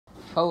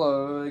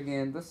Hello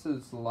again, this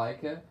is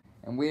Leica,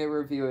 and we are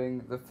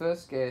reviewing the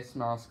first gas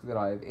mask that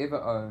I have ever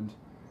owned,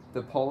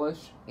 the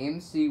Polish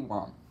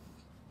MC-1.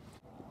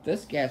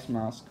 This gas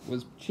mask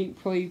was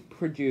cheaply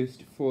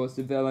produced for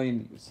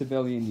civilian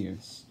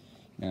use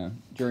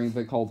during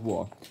the Cold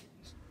War.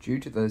 Due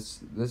to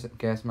this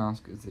gas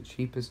mask is the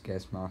cheapest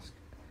gas mask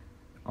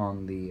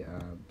on the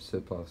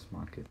surplus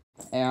market.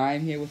 And I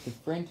am here with a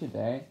friend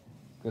today,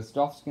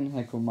 Gustafsson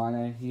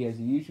Heckelminer. He has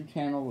a YouTube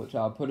channel which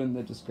I'll put in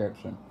the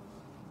description.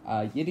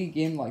 Yet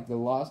again, like the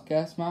last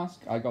gas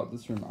mask, I got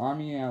this from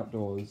Army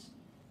Outdoors,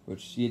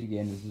 which yet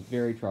again is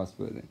very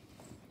trustworthy.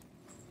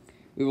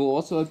 We will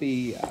also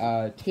be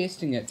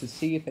testing it to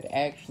see if it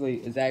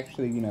is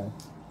actually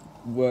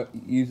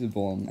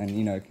usable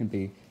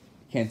and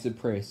can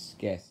suppress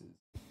gases.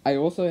 I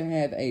also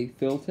have a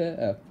filter,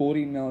 a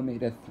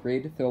 40mm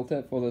thread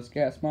filter for this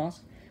gas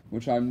mask,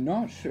 which I'm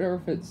not sure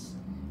if it's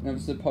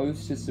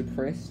supposed to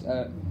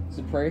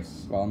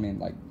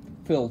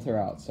filter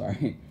out.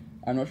 Sorry.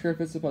 I'm not sure if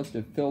it's supposed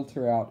to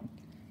filter out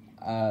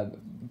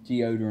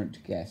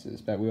deodorant gases,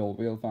 but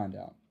we'll find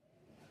out.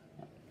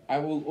 I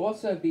will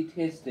also be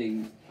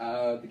testing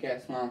the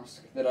gas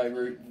mask that I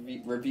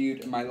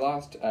reviewed in my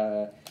last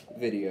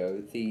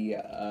video, the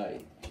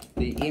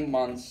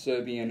M1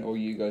 Serbian or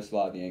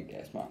Yugoslavian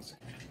gas mask.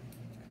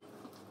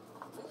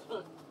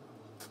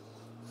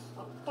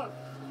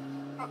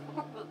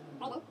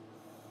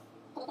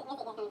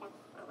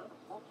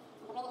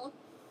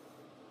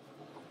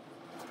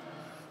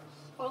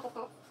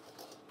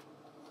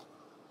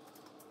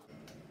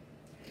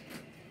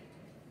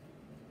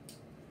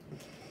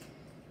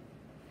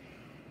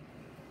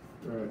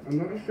 Right. I'm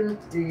not sure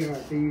if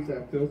these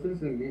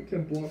filters are meant to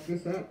block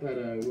this out, but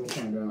we'll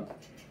find out.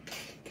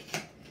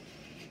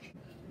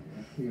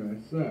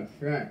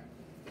 Right.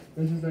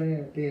 This is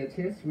the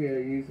test we are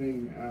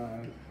using,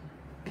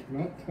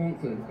 not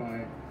sponsored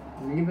by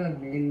Neither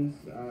Men's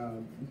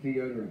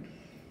deodorant.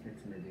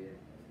 It's an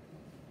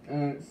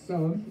idiot.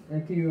 So,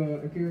 if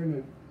you're in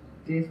a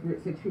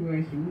desperate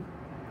situation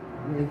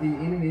where the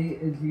enemy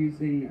is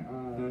using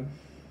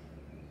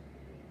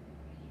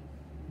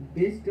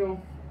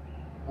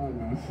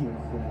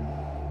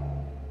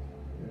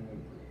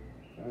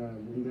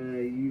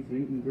they're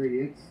using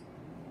ingredients: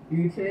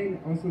 butane,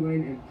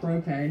 oxalane, and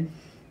propane.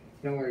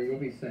 Don't worry, you'll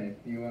be safe.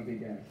 You won't be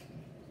gassed.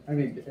 I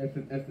mean,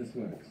 if this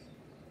works.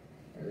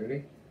 Are you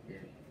ready?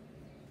 Yeah.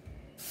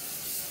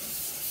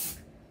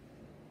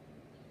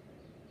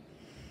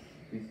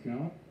 You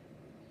smell it?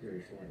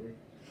 Very slightly.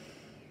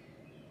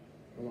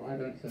 Well, I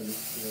don't smell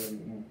this a little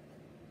bit more.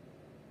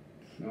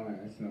 No,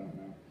 I smell it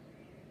now.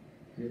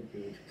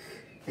 Good.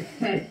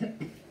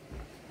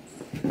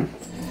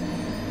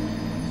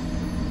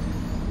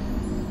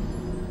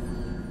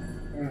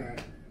 Alright.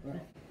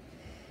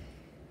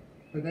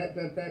 But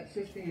that's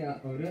just the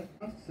odor,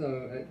 so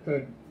it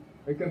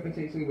could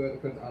potentially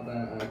work with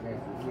other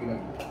gases. We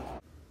don't know.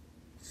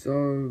 So,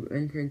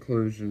 in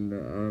conclusion,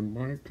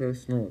 my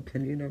personal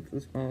opinion of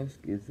this mask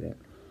is that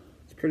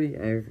it's pretty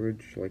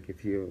average. Like,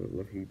 if you're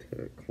looking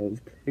to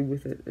cosplay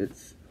with it,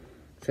 it's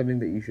something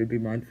that you should be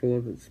mindful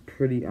of. It's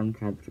pretty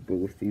uncomfortable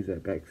with these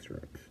back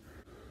straps.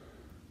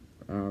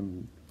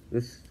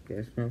 This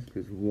gas mask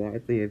is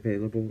widely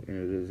available and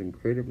it is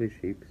incredibly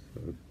cheap,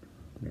 so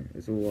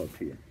it's all up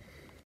to you.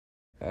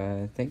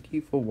 Thank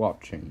you for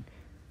watching,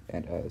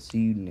 and see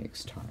you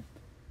next time.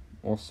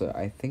 Also,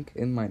 I think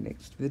in my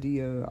next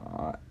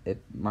video,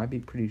 it might be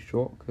pretty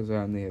short because I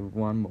only have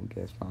one more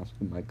gas mask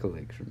in my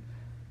collection.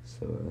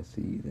 So,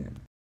 see you then.